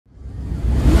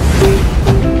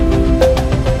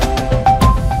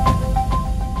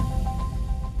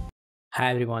Hi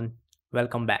everyone,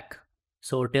 welcome back.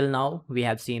 So till now we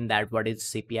have seen that what is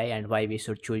CPI and why we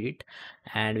should choose it,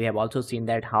 and we have also seen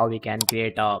that how we can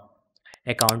create a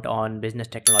account on business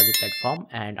technology platform,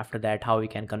 and after that how we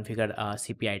can configure a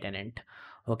CPI tenant.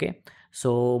 Okay,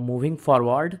 so moving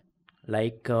forward,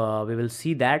 we will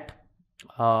see that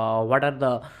what are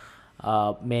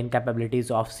the main capabilities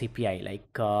of CPI.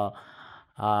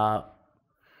 Uh,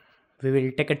 we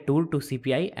will take a tour to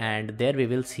CPI, and there we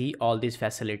will see all these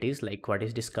facilities like what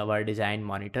is discover, design,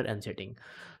 monitor, and setting.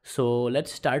 So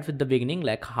let's start with the beginning,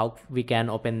 like how we can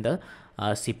open the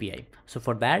CPI. So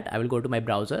for that I will go to my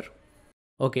browser.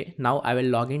 Okay, now I will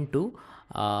log into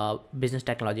business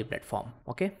technology platform.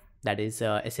 Okay, that is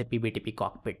SAP BTP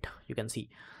cockpit, you can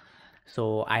see.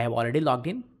 So I have already logged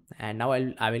in, and now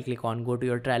I will click on go to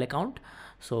your trial account.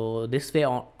 So this way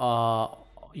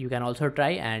you can also try,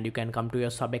 and you can come to your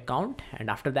sub account, and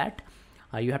after that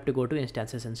you have to go to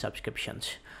instances and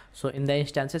subscriptions. So in the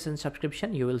instances and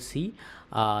subscription you will see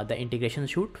the integration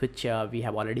suite, which we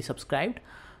have already subscribed.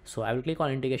 So I will click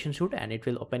on integration suite, and it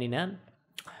will open in a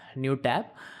new tab,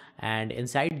 and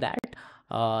inside that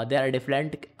there are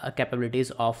different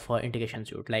capabilities of integration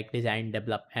suite, like design,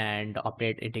 develop, and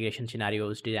operate integration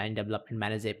scenarios, design, develop, and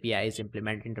manage APIs,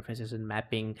 implement interfaces and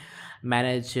mapping,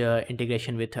 manage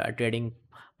integration with trading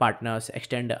partners,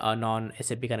 extend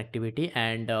non-SAP connectivity,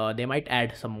 and they might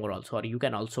add some more also, or you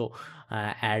can also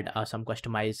add some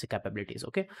customized capabilities.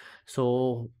 Okay,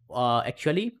 so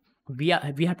actually we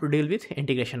have to deal with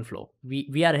integration flow.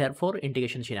 We are here for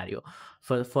integration scenario.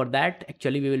 For that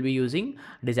actually we will be using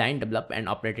design, develop, and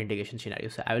operate integration scenario.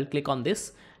 So I will click on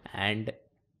this, and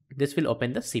this will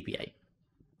open the CPI.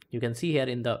 You can see here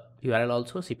in the URL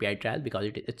also CPI trial, because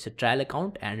it's a trial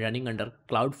account and running under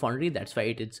Cloud Foundry. That's why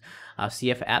it is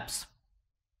CF apps.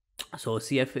 So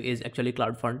CF is actually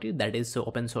Cloud Foundry, that is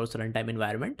open source runtime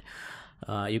environment.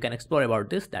 You can explore about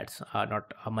this. That's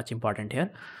not much important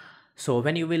here. So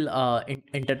when you will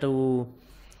enter to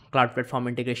cloud platform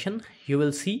integration, you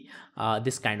will see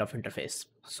this kind of interface.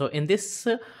 So in this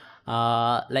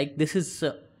this is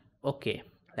okay,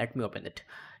 let me open it.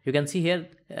 You can see here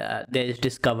there is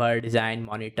discover, design,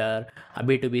 monitor,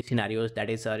 B2B scenarios, that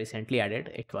is recently added.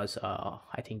 It was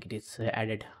I think it is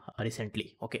added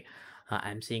recently. Okay,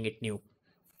 I'm seeing it new,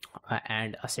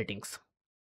 and settings.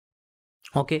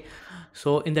 Okay,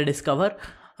 so in the discover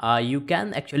you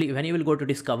can actually, when you will go to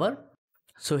discover,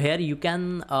 so here you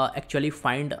can actually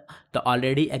find the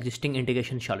already existing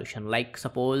integration solution. Like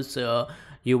suppose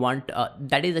you want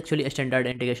that is actually a standard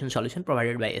integration solution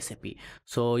provided by SAP.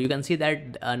 So you can see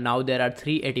that now there are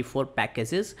 384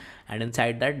 packages, and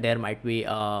inside that there might be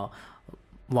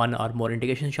one or more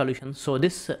integration solutions. So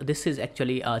this is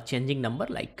actually a changing number,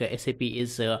 like SAP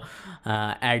is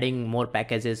adding more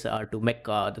packages to make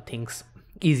the things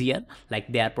easier.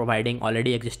 Like they are providing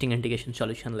already existing integration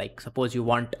solution. Like suppose you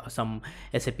want some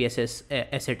SAP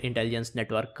asset intelligence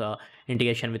network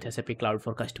integration with SAP cloud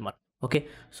for customer. Okay,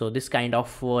 so this kind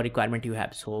of requirement you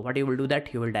have. So what you will do,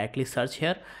 that you will directly search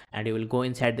here, and you will go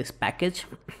inside this package.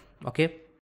 Okay,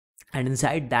 and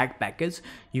inside that package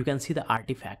you can see the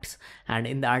artifacts, and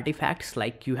in the artifacts,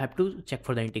 like, you have to check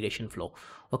for the integration flow.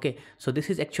 Okay, so this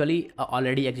is actually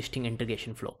already existing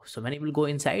integration flow. So when you will go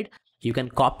inside, you can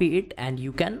copy it, and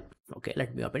you can, okay,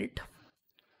 let me open it.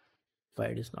 Why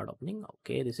it is not opening?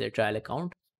 Okay, this is a trial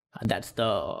account. That's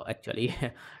the actually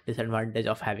disadvantage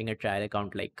of having a trial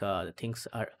account, like things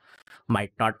are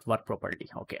might not work properly.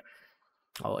 Okay,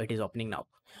 oh, it is opening now.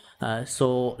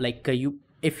 So like you,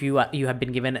 if you have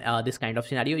been given this kind of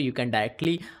scenario, you can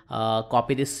directly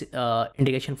copy this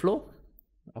integration flow.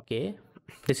 Okay,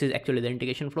 this is actually the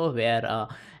integration flow, where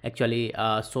actually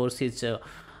source is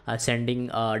sending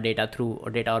data through, or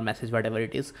data or message, whatever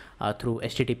it is, through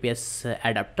HTTPS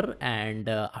adapter, and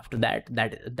after that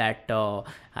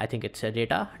I think it's a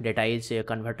data is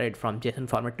converted from JSON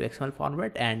format to XML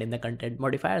format, and in the content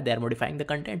modifier they are modifying the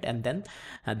content, and then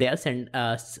they are send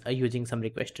using some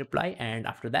request reply, and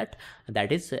after that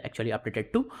is actually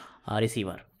updated to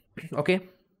receiver. Okay,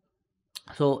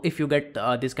 so if you get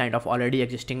this kind of already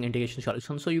existing integration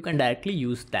solution, so you can directly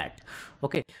use that.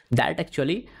 Okay, that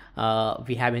actually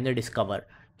we have in the discover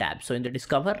tab. So in the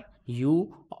discover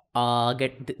you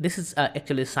get this is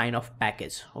actually a sign of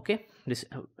package. Okay, this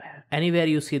anywhere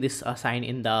you see this sign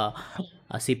in the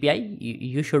CPI,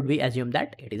 you should be assume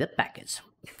that it is a package.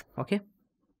 Okay,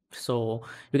 so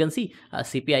you can see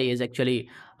CPI is actually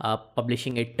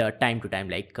publishing it time to time,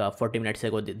 like 40 minutes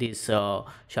ago these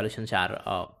solutions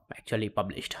are actually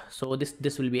published. So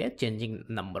this will be a changing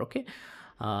number. Okay,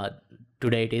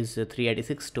 today it is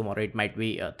 386, tomorrow it might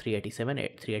be 387,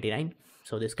 389.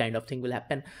 So this kind of thing will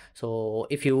happen. So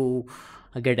if you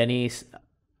get any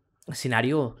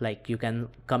scenario, like you can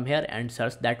come here and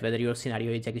search that whether your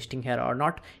scenario is existing here or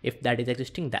not. If that is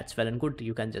existing, that's well and good.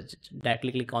 You can just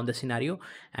directly click on the scenario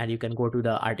and you can go to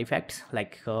the artifacts,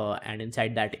 like and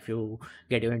inside that, if you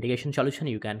get your integration solution,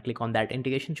 you can click on that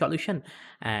integration solution.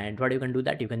 And what you can do,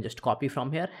 that you can just copy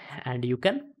from here and you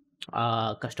can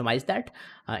customize that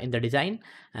in the design,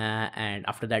 and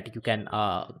after that you can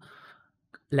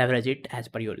leverage it as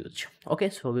per your use. Okay,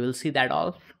 so we will see that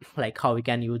all, like how we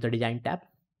can use the design tab.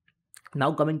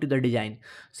 Now coming to the design,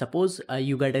 suppose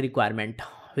you get a requirement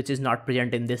which is not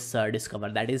present in this discover,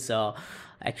 that is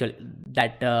actually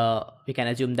that we can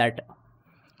assume that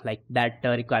like that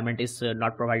requirement is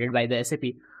not provided by the SAP.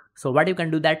 So what you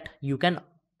can do, that you can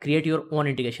create your own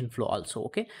integration flow also.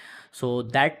 Okay, so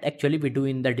that actually we do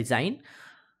in the design.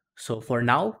 So for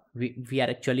now we are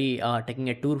actually taking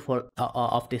a tour for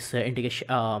of this integration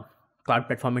cloud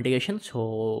platform integration.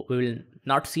 So we will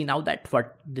not see now that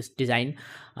what this design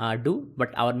do,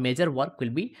 but our major work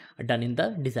will be done in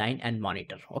the design and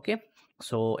monitor. Okay,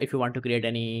 so if you want to create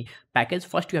any package,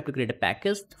 first you have to create a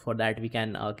package. For that we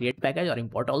can create package or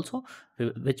import also,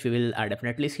 which we will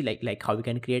definitely see, like how we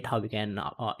can create, how we can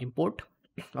import.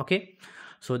 Okay,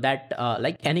 so that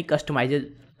like any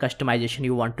customization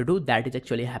you want to do, that is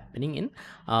actually happening in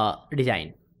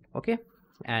design. Okay,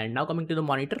 and now coming to the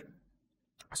monitor.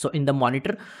 So in the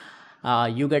monitor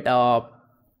you get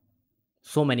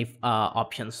so many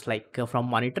options, like from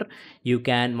monitor you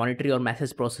can monitor your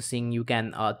message processing. You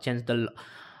can change the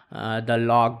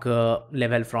log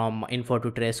level from info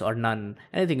to trace or none.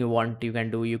 Anything you want you can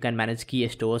do. You can manage key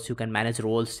stores, you can manage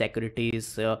roles,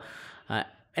 securities,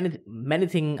 and many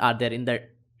things are there in the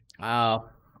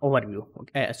overview.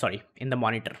 Okay, sorry, in the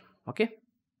monitor. Okay,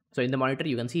 so in the monitor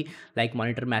you can see like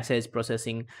monitor message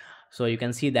processing. So you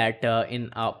can see that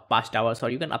in past hours, or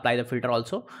you can apply the filter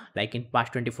also, like in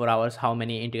past 24 hours how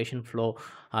many integration flow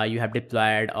you have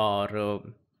deployed, or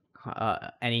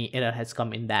any error has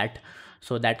come in that.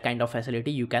 So that kind of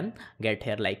facility you can get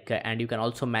here, like and you can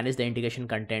also manage the integration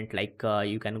content, like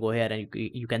you can go here and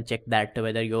you can check that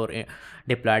whether your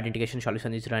deployed integration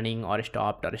solution is running or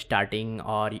stopped or starting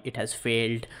or it has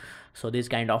failed. So this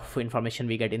kind of information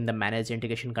we get in the manage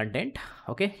integration content.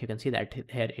 Okay, you can see that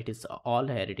here it is all,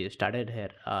 here it is started, here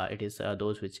it is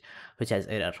those which has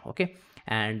error. Okay,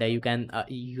 and you can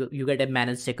you get a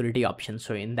manage security option.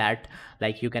 So in that,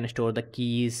 like you can store the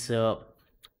keys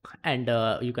and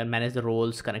you can manage the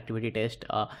roles, connectivity test,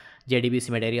 JDBC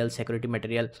material, security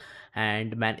material,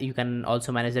 and you can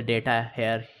also manage the data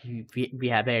here. We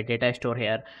have a data store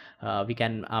here. We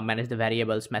can manage the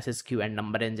variables, message queue, and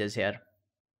number ranges here.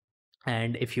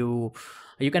 And if you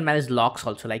can manage locks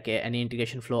also, like any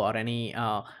integration flow or any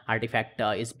artifact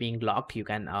is being locked, you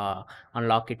can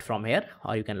unlock it from here,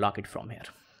 or you can lock it from here.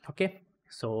 Okay,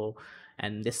 so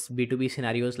and this B2B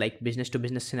scenarios, like business to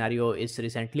business scenario, is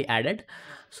recently added.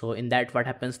 So in that, what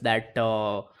happens that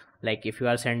like if you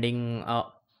are sending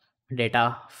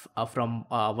data from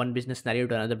one business scenario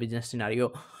to another business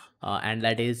scenario, and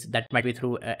that might be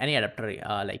through any adapter,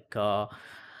 like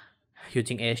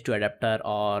using AS2 adapter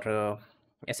or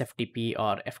SFTP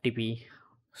or FTP.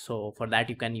 So for that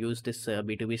you can use this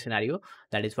B2B scenario.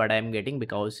 That is what I am getting,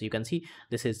 because you can see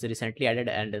this is recently added,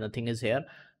 and the thing is here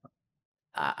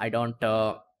I don't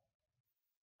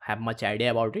have much idea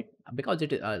about it, because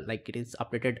it is like it is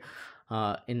updated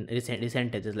in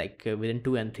recent days, like within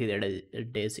 2 and 3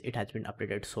 days it has been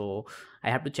updated. So I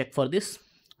have to check for this.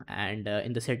 And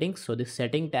in the settings, so this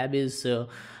setting tab is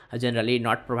generally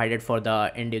not provided for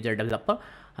the end user developer,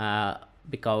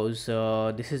 because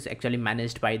this is actually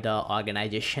managed by the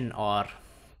organization or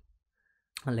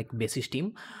like basis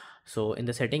team. So in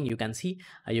the setting you can see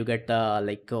you get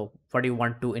like what you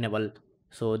want to enable.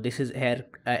 So this is here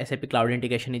SAP cloud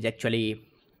integration is actually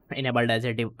enabled as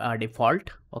a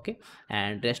default. Okay,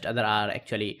 and rest other are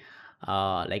actually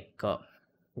like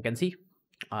you can see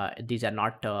these are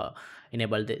not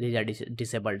enabled, these are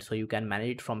disabled. So you can manage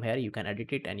it from here, you can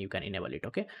edit it and you can enable it.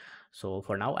 Okay, so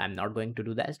for now I'm not going to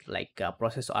do that. Like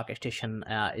process orchestration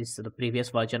is the previous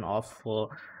version of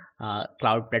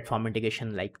cloud platform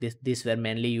integration. Like these were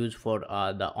mainly used for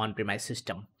the on-premise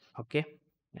system. Okay,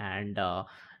 and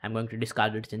I'm going to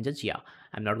discard the changes. Yeah,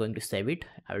 I'm not going to save it,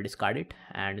 I will discard it.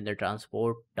 And in the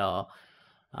transport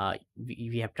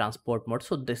we have transport mode.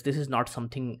 So this is not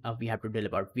something we have to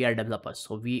deliver. We are developers,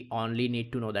 so we only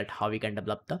need to know that how we can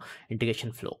develop the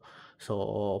integration flow.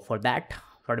 So for that,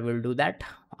 what we will do, that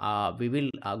we will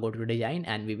go to design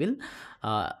and we will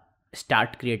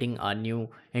start creating a new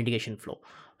integration flow.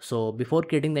 So before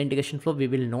creating the integration flow, we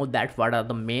will know that what are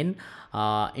the main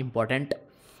important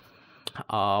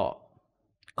uh,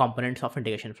 components of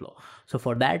integration flow. So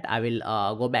for that, I will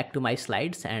go back to my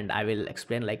slides and I will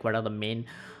explain like what are the main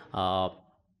uh,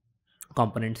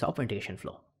 components of integration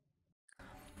flow.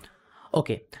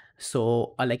 Okay,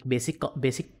 so like basic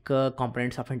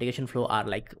components of integration flow are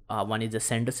like one is the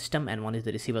sender system and one is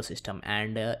the receiver system,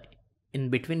 and in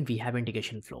between we have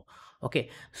integration flow. Okay,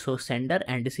 so sender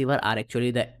and receiver are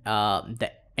actually the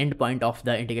endpoint of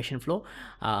the integration flow,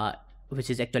 which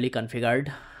is actually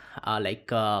configured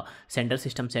sender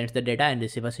system sends the data and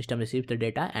receiver system receives the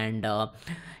data, and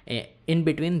in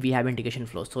between we have integration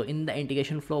flow. So in the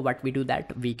integration flow, what we do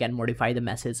that we can modify the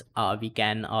message, we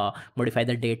can modify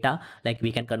the data, like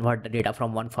we can convert the data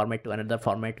from one format to another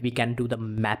format, we can do the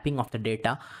mapping of the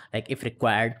data like if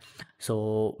required.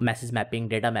 So message mapping,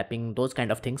 data mapping, those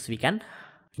kind of things we can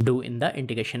do in the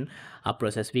integration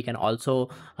process. We can also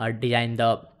design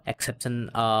the exception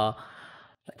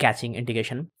catching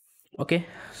integration. Okay,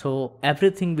 so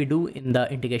everything we do in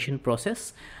the integration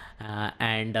process,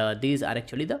 and these are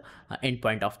actually the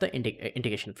endpoint of the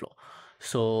integration flow.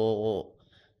 So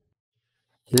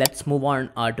let's move on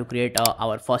to create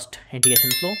our first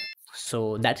integration flow.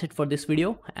 So that's it for this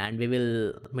video, and we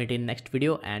will meet in next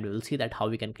video and we will see that how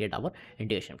we can create our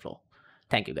integration flow.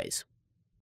 Thank you guys.